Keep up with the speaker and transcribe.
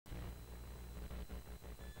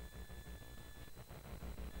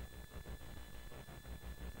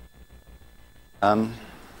Um,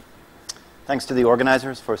 Thanks to the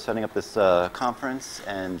organizers for setting up this conference,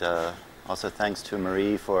 and also thanks to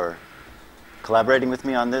Marie for collaborating with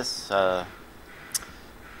me on this.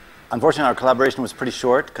 Unfortunately, our collaboration was pretty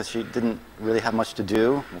short because she didn't really have much to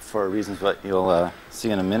do for reasons that you'll see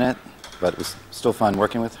in a minute, but it was still fun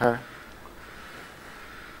working with her.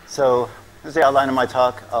 So here's the outline of my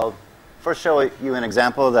talk. I'll first show you an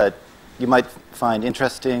example that you might find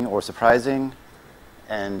interesting or surprising,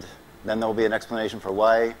 and then there will be an explanation for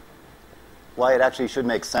why it actually should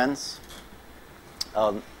make sense.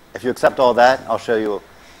 If you accept all that, I'll show you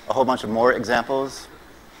a whole bunch of more examples.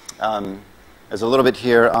 There's a little bit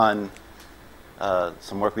here on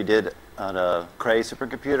some work we did on a Cray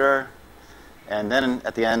supercomputer, and then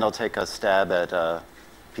at the end I'll take a stab at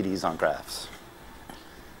PDEs on graphs.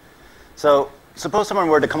 So suppose someone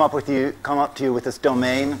were to come up to you with this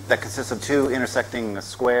domain that consists of two intersecting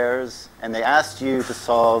squares, and they asked you to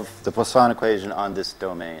solve the Poisson equation on this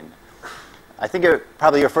domain. I think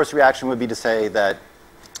probably your first reaction would be to say that,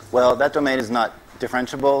 well, that domain is not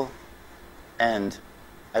differentiable, and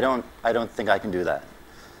I don't think I can do that.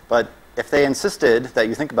 But if they insisted that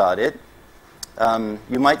you think about it,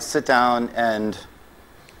 you might sit down and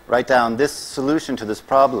write down this solution to this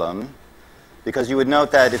problem, because you would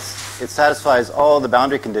note that it satisfies all the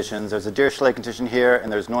boundary conditions. There's a Dirichlet condition here,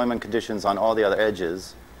 and there's Neumann conditions on all the other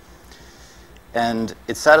edges. And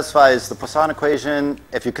it satisfies the Poisson equation.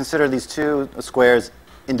 If you consider these two squares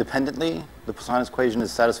independently, the Poisson equation is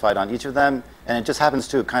satisfied on each of them, and it just happens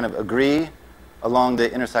to kind of agree along the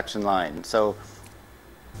intersection line. So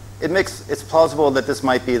it's plausible that this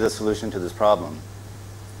might be the solution to this problem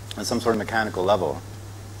on some sort of mechanical level.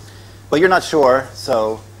 But you're not sure,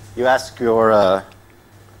 so you ask your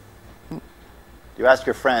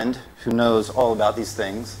friend who knows all about these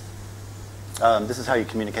things. This is how you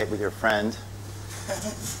communicate with your friend.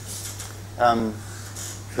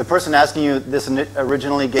 The person asking you this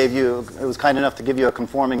originally was kind enough to give you a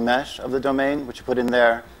conforming mesh of the domain, which you put in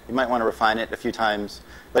there. You might want to refine it a few times.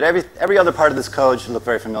 But every other part of this code should look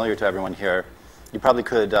very familiar to everyone here. You probably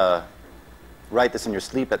could write this in your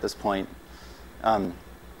sleep at this point.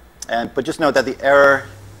 But just note that the error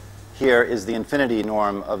here is the infinity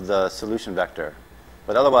norm of the solution vector.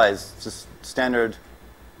 But otherwise, it's just standard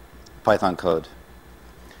Python code.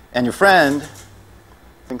 And your friend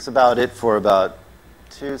thinks about it for about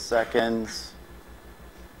 2 seconds.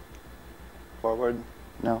 Forward?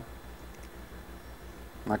 No?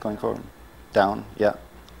 Not going forward? Down? Yeah.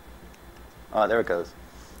 Oh, there it goes.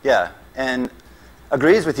 Yeah, and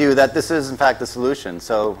agrees with you that this is, in fact, the solution.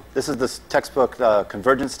 So this is the textbook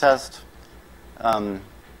convergence test,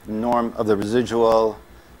 norm of the residual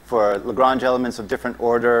for Lagrange elements of different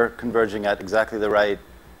order converging at exactly the right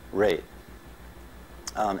rate.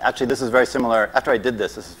 Actually, this is very similar. After I did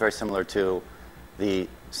this, this is very similar to the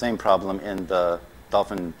same problem in the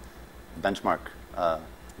Dolphin benchmark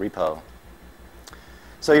repo.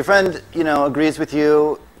 So your friend, agrees with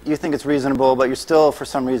you. You think it's reasonable, but you still, for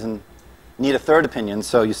some reason, need a third opinion.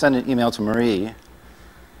 So you send an email to Marie,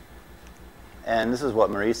 and this is what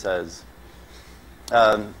Marie says.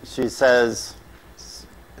 She says,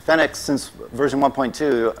 FEniCS, since version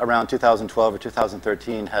 1.2, around 2012 or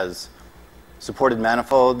 2013, has supported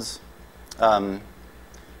manifolds.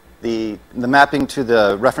 The mapping to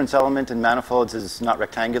the reference element in manifolds is not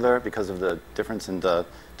rectangular because of the difference in the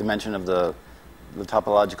dimension of the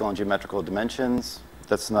topological and geometrical dimensions.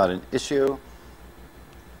 That's not an issue.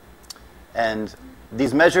 And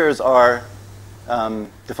these measures are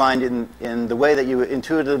defined in the way that you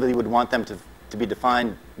intuitively would want them to be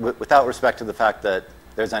defined without respect to the fact that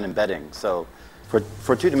there's an embedding. So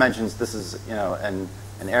for 2 dimensions, this is an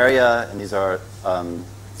area, and these are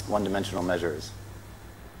one-dimensional measures.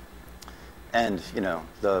 And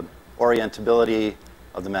the orientability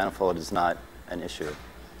of the manifold is not an issue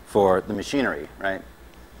for the machinery, right?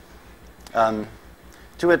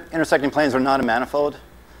 2 intersecting planes are not a manifold,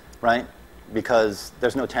 right? Because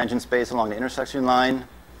there's no tangent space along the intersection line.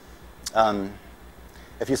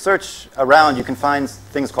 If you search around, you can find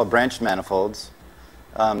things called branched manifolds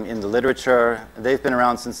in the literature. They've been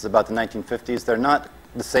around since about the 1950s. They're not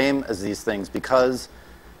the same as these things because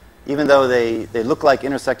even though they look like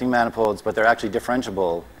intersecting manifolds, but they're actually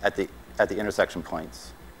differentiable at the intersection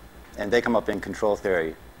points. And they come up in control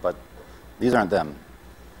theory, but these aren't them,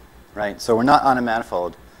 right? So we're not on a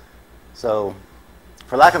manifold. So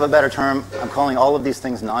for lack of a better term, I'm calling all of these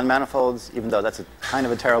things non-manifolds, even though that's kind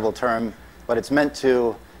of a terrible term. But it's meant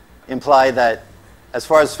to imply that as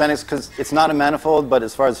far as FEniCS, because it's not a manifold, but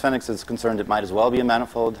as far as FEniCS is concerned, it might as well be a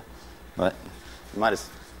manifold. But might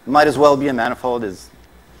as well be a manifold is,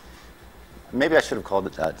 maybe I should have called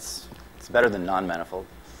it that. It's better than non-manifold.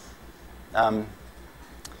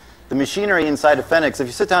 The machinery inside of FEniCS, if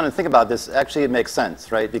you sit down and think about this, actually it makes sense,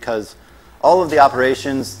 right? Because all of the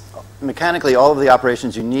operations, mechanically, all of the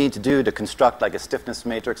operations you need to do to construct like a stiffness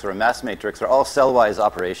matrix or a mass matrix are all cell-wise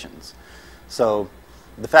operations. So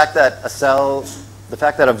the fact that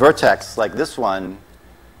a vertex like this one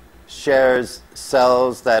shares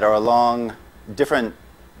cells that are along different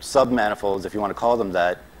submanifolds, if you want to call them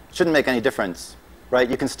that, shouldn't make any difference, right?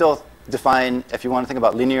 You can still define, if you want to think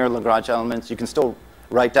about linear Lagrange elements, you can still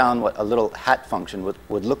write down what a little hat function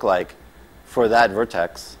would look like for that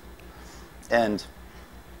vertex. And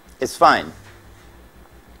it's fine.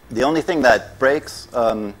 The only thing that breaks,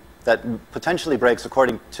 that potentially breaks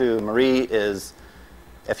according to Marie, is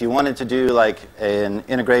if you wanted to do like an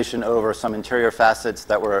integration over some interior facets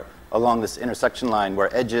that were along this intersection line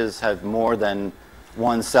where edges have more than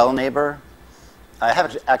one cell neighbor. I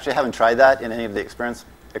actually haven't tried that in any of the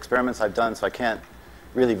experiments I've done, so I can't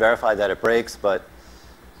really verify that it breaks, but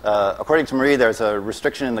according to Marie, there's a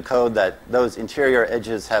restriction in the code that those interior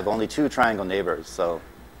edges have only 2 triangle neighbors. So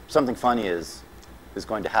something funny is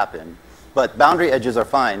going to happen. But boundary edges are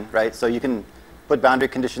fine, right? So you can put boundary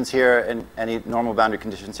conditions here and any normal boundary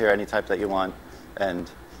conditions here, any type that you want. And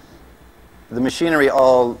the machinery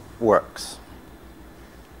all works.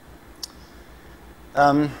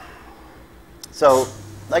 So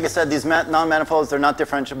like I said, these non-manifolds, they're not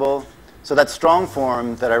differentiable. So that strong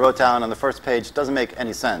form that I wrote down on the first page doesn't make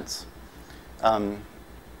any sense.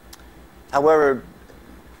 However,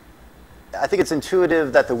 I think it's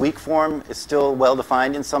intuitive that the weak form is still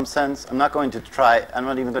well-defined in some sense. I'm not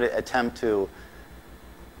even going to attempt to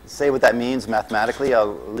say what that means mathematically.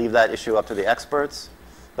 I'll leave that issue up to the experts.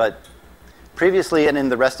 But previously and in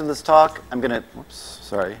the rest of this talk, I'm going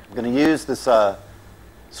to use this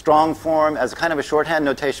strong form as a kind of a shorthand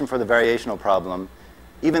notation for the variational problem,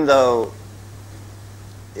 even though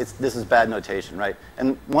this is bad notation, right?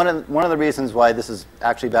 And one of the reasons why this is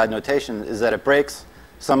actually bad notation is that it breaks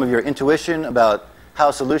some of your intuition about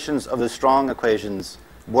how solutions of the strong equations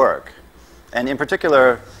work. And in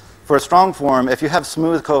particular, for a strong form, if you have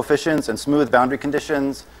smooth coefficients and smooth boundary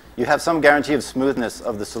conditions, you have some guarantee of smoothness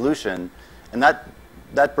of the solution. And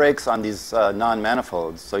that breaks on these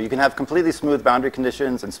non-manifolds. So you can have completely smooth boundary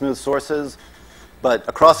conditions and smooth sources, but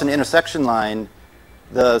across an intersection line,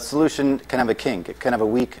 the solution can have a kink. It can have a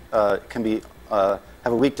weak, have a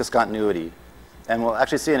weak discontinuity. And we'll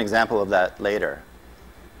actually see an example of that later.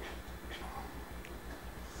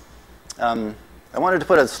 I wanted to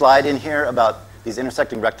put a slide in here about these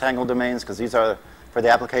intersecting rectangle domains, because these are, for the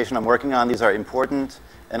application I'm working on, these are important.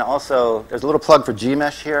 And also, there's a little plug for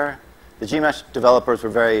GMesh here. The GMesh developers were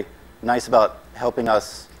very nice about helping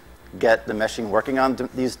us get the meshing working on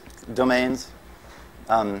these domains.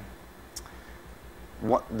 The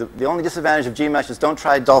only disadvantage of GMesh is don't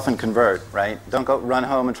try dolphin convert, right? Don't go run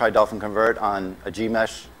home and try dolphin convert on a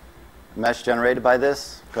GMesh mesh generated by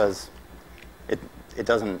this, because it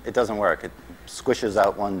doesn't work. It squishes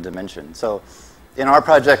out one dimension. So in our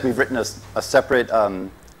project, we've written a separate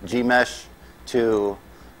GMesh to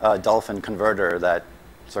dolphin converter that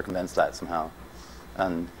circumvents that somehow.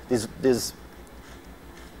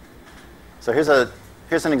 So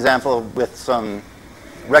here's an example with some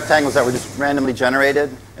rectangles that were just randomly generated,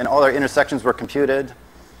 and all our intersections were computed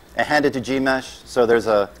and handed to GMesh. So there's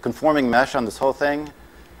a conforming mesh on this whole thing,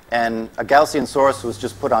 and a Gaussian source was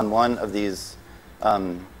just put on one of these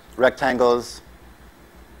rectangles,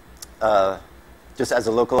 just as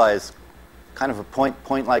a localized kind of a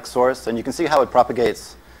point-like source. And you can see how it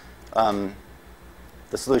propagates.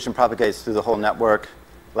 The solution propagates through the whole network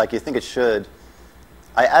like you think it should.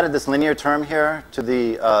 I added this linear term here to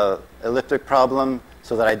the elliptic problem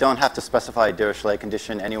so that I don't have to specify a Dirichlet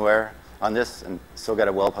condition anywhere on this and still get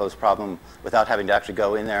a well-posed problem without having to actually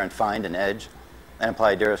go in there and find an edge and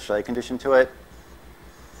apply a Dirichlet condition to it.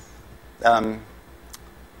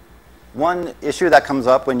 One issue that comes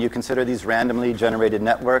up when you consider these randomly generated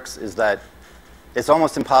networks is that it's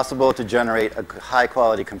almost impossible to generate a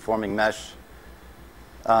high-quality conforming mesh,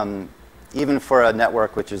 even for a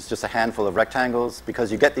network which is just a handful of rectangles,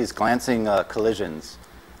 because you get these glancing collisions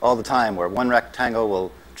all the time where one rectangle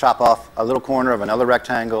will chop off a little corner of another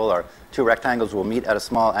rectangle, or two rectangles will meet at a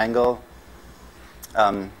small angle.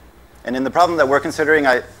 And in the problem that we're considering,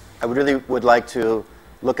 I really would like to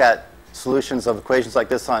look at solutions of equations like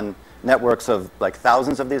this on networks of like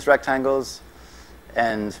thousands of these rectangles,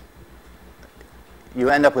 and you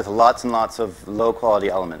end up with lots and lots of low-quality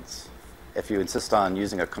elements if you insist on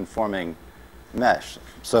using a conforming mesh.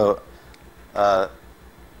 So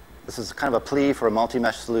this is kind of a plea for a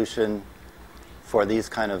multi-mesh solution for these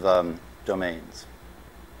kind of domains.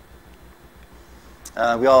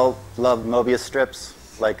 We all love Mobius strips.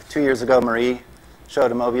 Like 2 years ago, Marie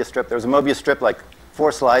showed a Mobius strip. There was a Mobius strip like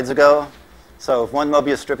 4 slides ago. So if one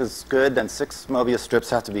Mobius strip is good, then 6 Mobius strips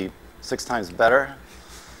have to be 6 times better.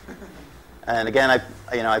 And again,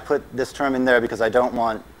 I put this term in there because I don't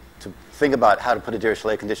want to think about how to put a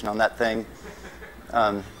Dirichlet condition on that thing.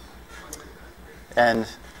 And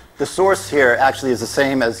the source here actually is the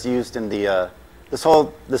same as used in the this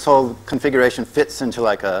whole configuration fits into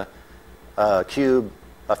like a cube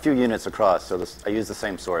a few units across. So I use the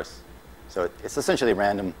same source. So it's essentially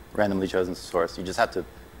a randomly chosen source. You just have to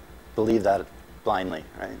believe that blindly,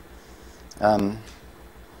 right?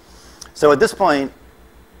 So at this point,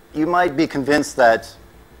 you might be convinced that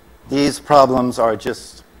these problems are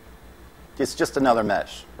it's just another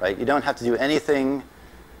mesh, right? You don't have to do anything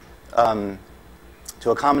to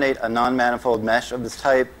accommodate a non-manifold mesh of this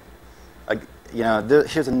type.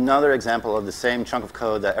 Here's another example of the same chunk of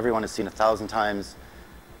code that everyone has seen 1,000 times.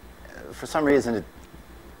 For some reason,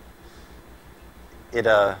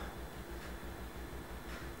 I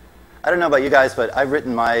don't know about you guys, but I've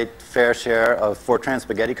written my fair share of Fortran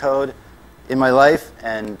spaghetti code in my life,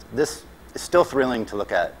 and this is still thrilling to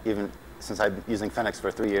look at, even since I've been using FEniCS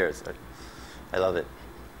for 3 years. I love it.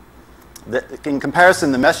 In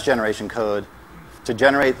comparison, the mesh generation code to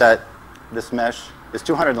generate this mesh is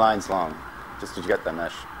 200 lines long, just to get that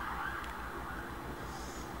mesh.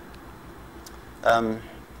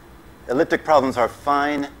 Elliptic problems are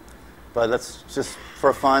fine, but let's just,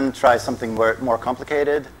 for fun, try something more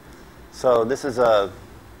complicated. So this is an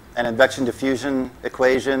advection diffusion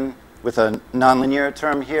equation with a nonlinear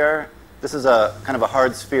term here. This is a kind of a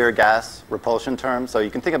hard sphere gas repulsion term. So you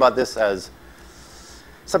can think about this as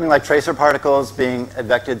something like tracer particles being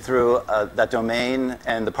advected through that domain,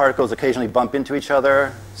 and the particles occasionally bump into each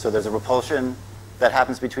other. So there's a repulsion that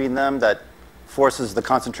happens between them that forces the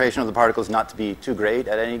concentration of the particles not to be too great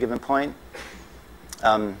at any given point.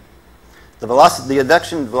 The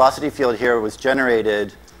advection velocity field here was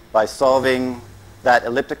generated by solving that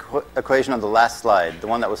elliptic equation on the last slide, the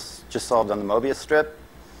one that was just solved on the Mobius strip.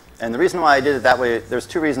 And the reason why I did it that way, there's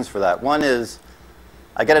 2 reasons for that. One is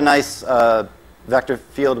I get a nice vector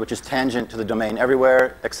field which is tangent to the domain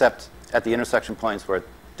everywhere, except at the intersection points where it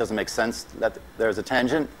doesn't make sense that there's a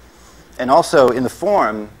tangent. And also in the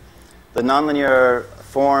form, the nonlinear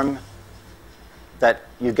form that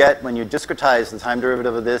you get when you discretize the time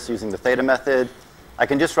derivative of this using the theta method, I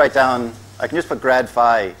can just put grad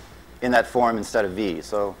phi in that form instead of v.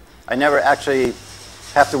 So I never actually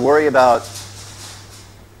have to worry about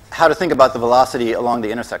how to think about the velocity along the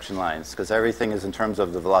intersection lines, because everything is in terms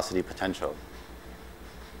of the velocity potential.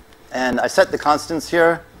 And I set the constants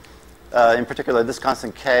here, in particular this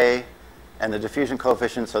constant k and the diffusion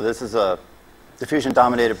coefficient. So this is a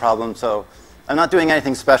diffusion-dominated problem. So I'm not doing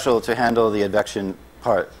anything special to handle the advection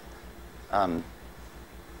part. And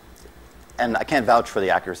I can't vouch for the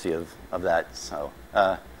accuracy of that. So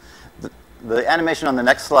the animation on the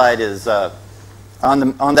next slide is on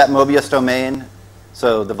that Mobius domain.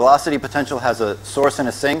 So the velocity potential has a source and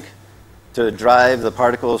a sink to drive the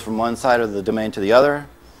particles from one side of the domain to the other.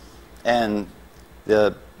 And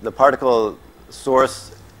the particle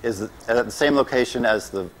source is at the same location as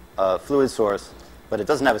the fluid source, but it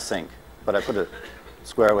doesn't have a sink. But I put a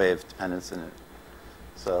square wave dependence in it.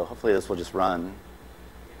 So hopefully this will just run.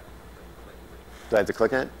 Do I have to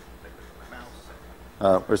click it?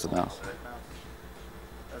 Where's the mouse?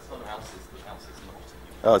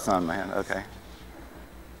 Oh, it's not in my hand. OK.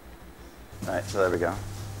 All right, so there we go.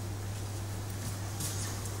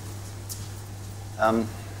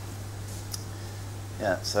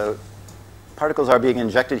 Yeah, so particles are being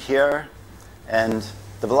injected here, and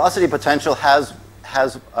the velocity potential has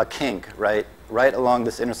a kink right along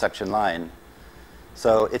this intersection line.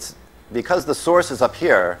 So it's because the source is up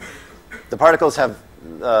here, the particles have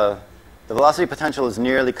the velocity potential is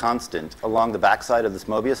nearly constant along the backside of this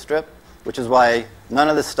Mobius strip, which is why none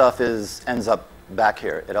of this stuff ends up back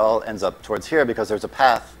here. It all ends up towards here because there's a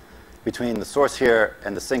path between the source here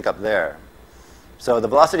and the sink up there. So the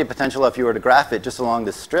velocity potential, if you were to graph it just along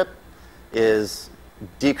this strip, is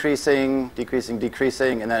decreasing, decreasing,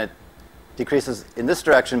 decreasing, and then it decreases in this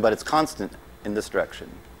direction, but it's constant in this direction.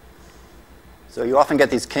 So you often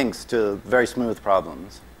get these kinks to very smooth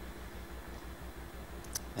problems.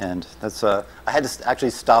 And that's I had to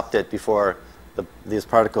actually stopped it before these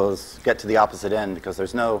particles get to the opposite end, because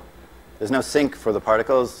there's no sink for the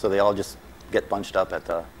particles, so they all just get bunched up at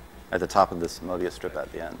the top of this Mobius strip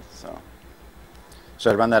at the end. So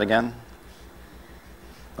should I run that again?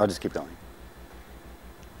 I'll just keep going.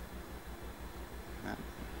 Yeah.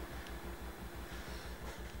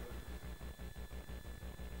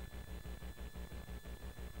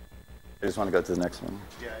 I just want to go to the next one.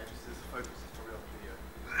 Yeah, just as a focus is probably off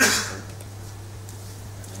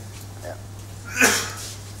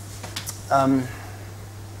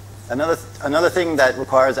video. Another thing that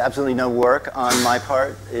requires absolutely no work on my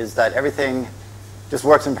part is that everything just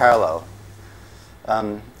works in parallel.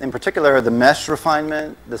 In particular, the mesh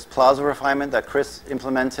refinement, this plaza refinement that Chris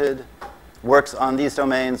implemented, works on these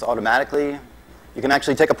domains automatically. You can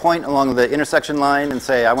actually take a point along the intersection line and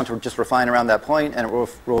say, I want to just refine around that point, and it will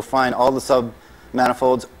refine all the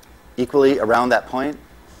submanifolds equally around that point.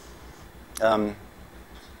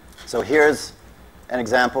 So here's an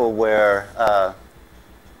example where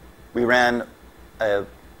we ran a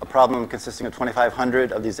problem consisting of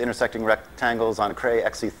 2,500 of these intersecting rectangles on a Cray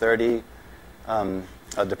XC30,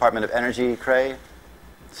 a Department of Energy Cray.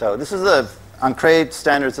 So this is on Cray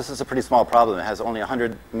standards, this is a pretty small problem. It has only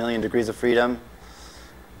 100 million degrees of freedom,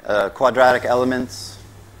 quadratic elements,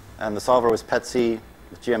 and the solver was PETC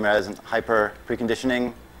with GMRes and hyper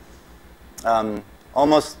preconditioning. I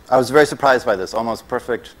was very surprised by this, almost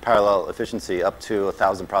perfect parallel efficiency up to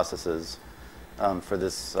 1,000 processes for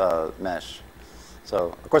this mesh.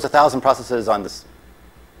 So, of course, 1,000 processes on this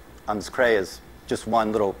Cray is just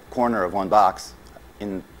one little corner of one box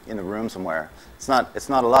in a room somewhere. It's not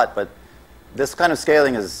a lot, but this kind of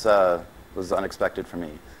scaling was unexpected for me.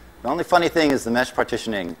 The only funny thing is the mesh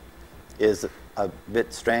partitioning is a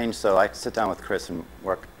bit strange, so I sit down with Chris and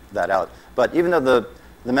work that out. But even though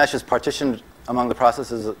the mesh is partitioned among the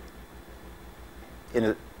processes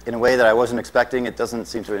in a way that I wasn't expecting, it doesn't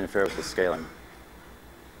seem to interfere with the scaling.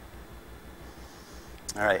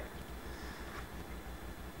 All right.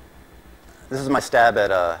 This is my stab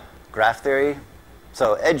at graph theory.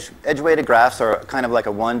 So edge-weighted graphs are kind of like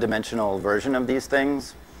a one-dimensional version of these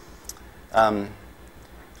things.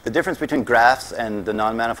 The difference between graphs and the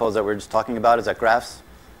non-manifolds that we're just talking about is that graphs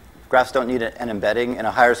don't need an embedding in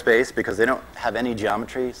a higher space because they don't have any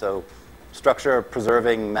geometry, so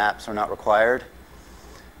structure-preserving maps are not required.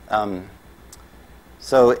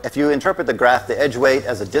 So if you interpret the graph, the edge weight,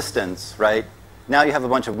 as a distance, right, now you have a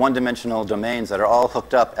bunch of one-dimensional domains that are all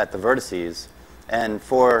hooked up at the vertices. And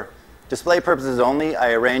for display purposes only,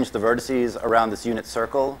 I arranged the vertices around this unit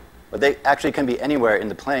circle, but they actually can be anywhere in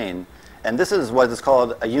the plane. And this is what is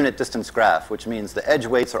called a unit distance graph, which means the edge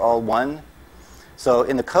weights are all 1. So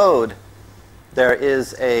in the code, there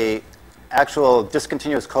is a actual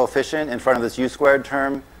discontinuous coefficient in front of this u²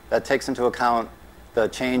 term that takes into account the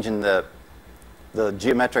change in the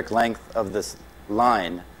geometric length of this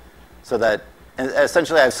line. So that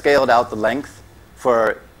essentially I've scaled out the length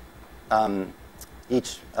for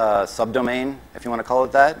each subdomain, if you want to call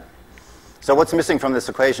it that. So what's missing from this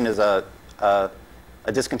equation is a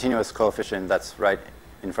discontinuous coefficient that's right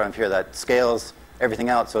in front of here that scales everything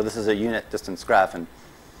out. So this is a unit distance graph. And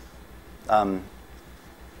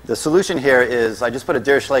the solution here is I just put a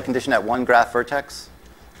Dirichlet condition at one graph vertex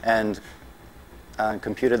and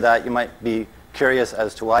computed that. You might be curious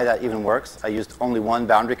as to why that even works. I used only one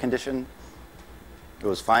boundary condition. It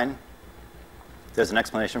was fine. There's an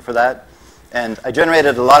explanation for that. And I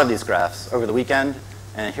generated a lot of these graphs over the weekend.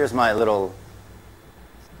 And here's my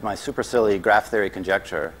super silly graph theory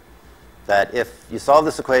conjecture that if you solve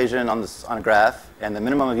this equation on a graph and the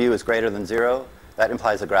minimum of u is greater than 0, that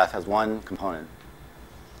implies the graph has one component.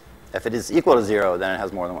 If it is equal to 0, then it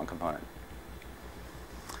has more than one component.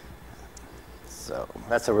 So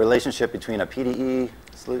that's a relationship between a PDE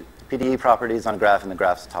properties on a graph and the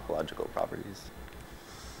graph's topological properties.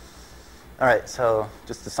 All right, so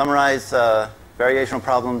just to summarize, variational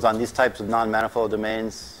problems on these types of non-manifold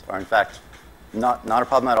domains are in fact not a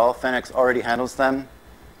problem at all. FEniCS already handles them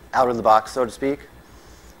out of the box, so to speak.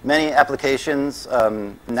 Many applications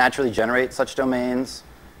naturally generate such domains.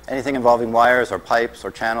 Anything involving wires or pipes or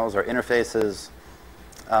channels or interfaces,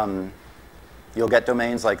 you'll get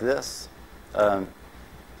domains like this. In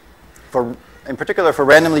particular, for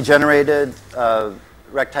randomly generated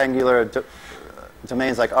rectangular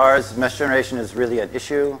domains like ours, mesh generation is really an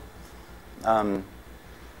issue.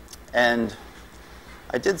 And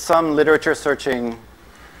I did some literature searching,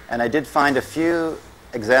 and I did find a few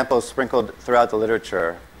examples sprinkled throughout the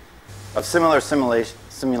literature of similar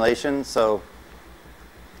simulations. So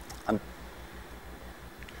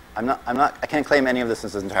I can't claim any of this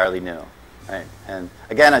is entirely new, right? And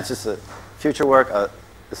again, it's just a future work.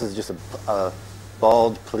 This is just a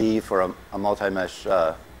bald plea for a multi-mesh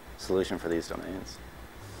solution for these domains.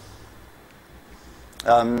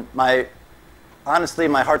 Honestly,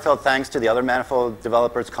 my heartfelt thanks to the other manifold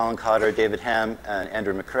developers, Colin Cotter, David Ham, and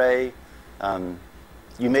Andrew McRae.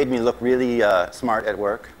 You made me look really smart at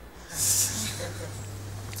work.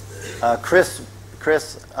 Chris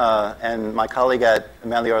Chris and my colleague at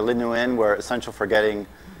Melior Lidnuin were essential for getting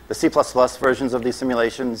the C++ versions of these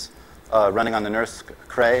simulations running on the NERSC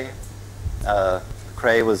Cray.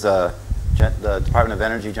 Cray was, the Department of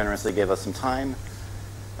Energy generously gave us some time.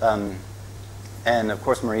 And of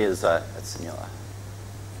course, Maria is at Simula.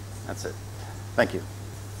 That's it. Thank you.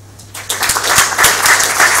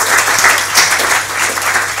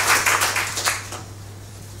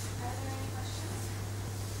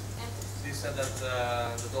 You said that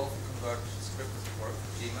the Dolphin converts scripted work to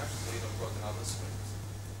Gmesh, so you don't wrote another script.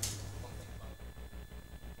 One thing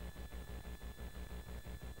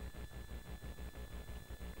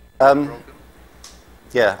about it.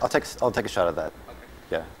 Yeah, I'll take a shot at that. Okay.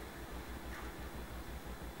 Yeah.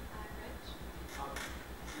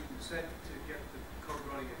 You said to get the code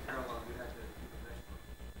running in parallel, you had to do the mesh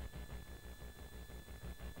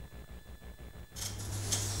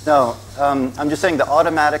partition. No, I'm just saying the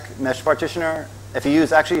automatic mesh partitioner, if you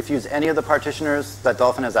use any of the partitioners that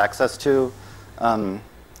Dolphin has access to,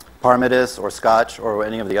 Parmetis or Scotch or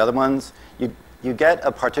any of the other ones, you get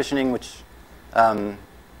a partitioning which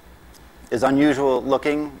is unusual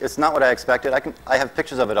looking. It's not what I expected. I have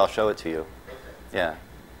pictures of it. I'll show it to you. Okay. Yeah.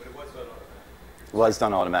 But it was done automatically. It was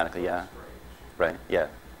done automatically, yeah. Strange. Right, yeah.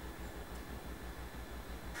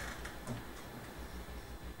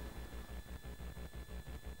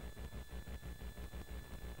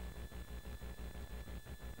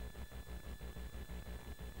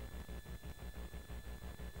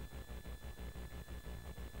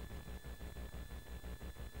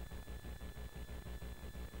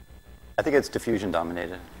 I think it's diffusion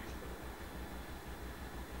dominated.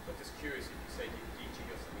 But just curious, if you say DG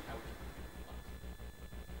or something, how would you?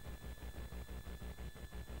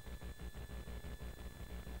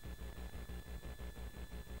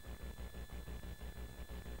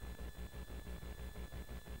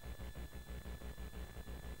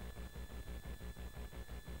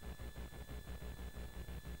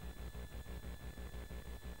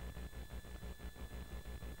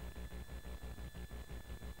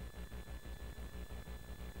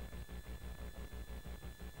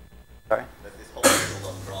 Sorry? There's this whole field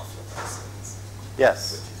on graph Laplacians,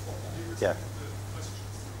 Yes. which is what that is. Yeah.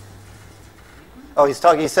 Oh,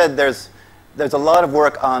 he said there's a lot of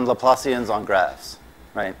work on Laplacians on graphs,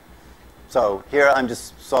 right? So here I'm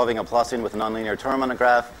just solving a Laplacian with a nonlinear term on a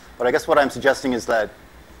graph. But I guess what I'm suggesting is that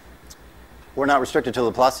we're not restricted to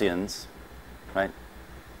Laplacians, right?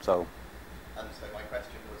 So. And so my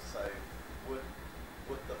question was, so would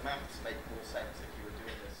the maps make more sense if you were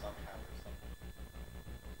doing this somehow with something?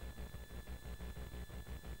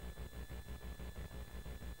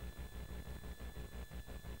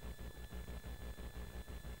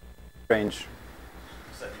 Strange.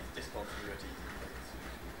 So these discontinuities and things should be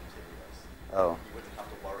continuous. Oh. You wouldn't have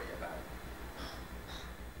to worry about.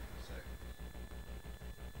 So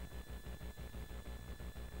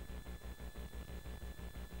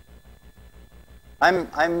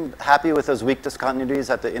I'm happy with those weak discontinuities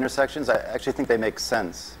at the intersections. I actually think they make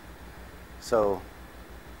sense. So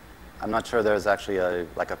I'm not sure there's actually a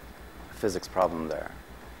physics problem there.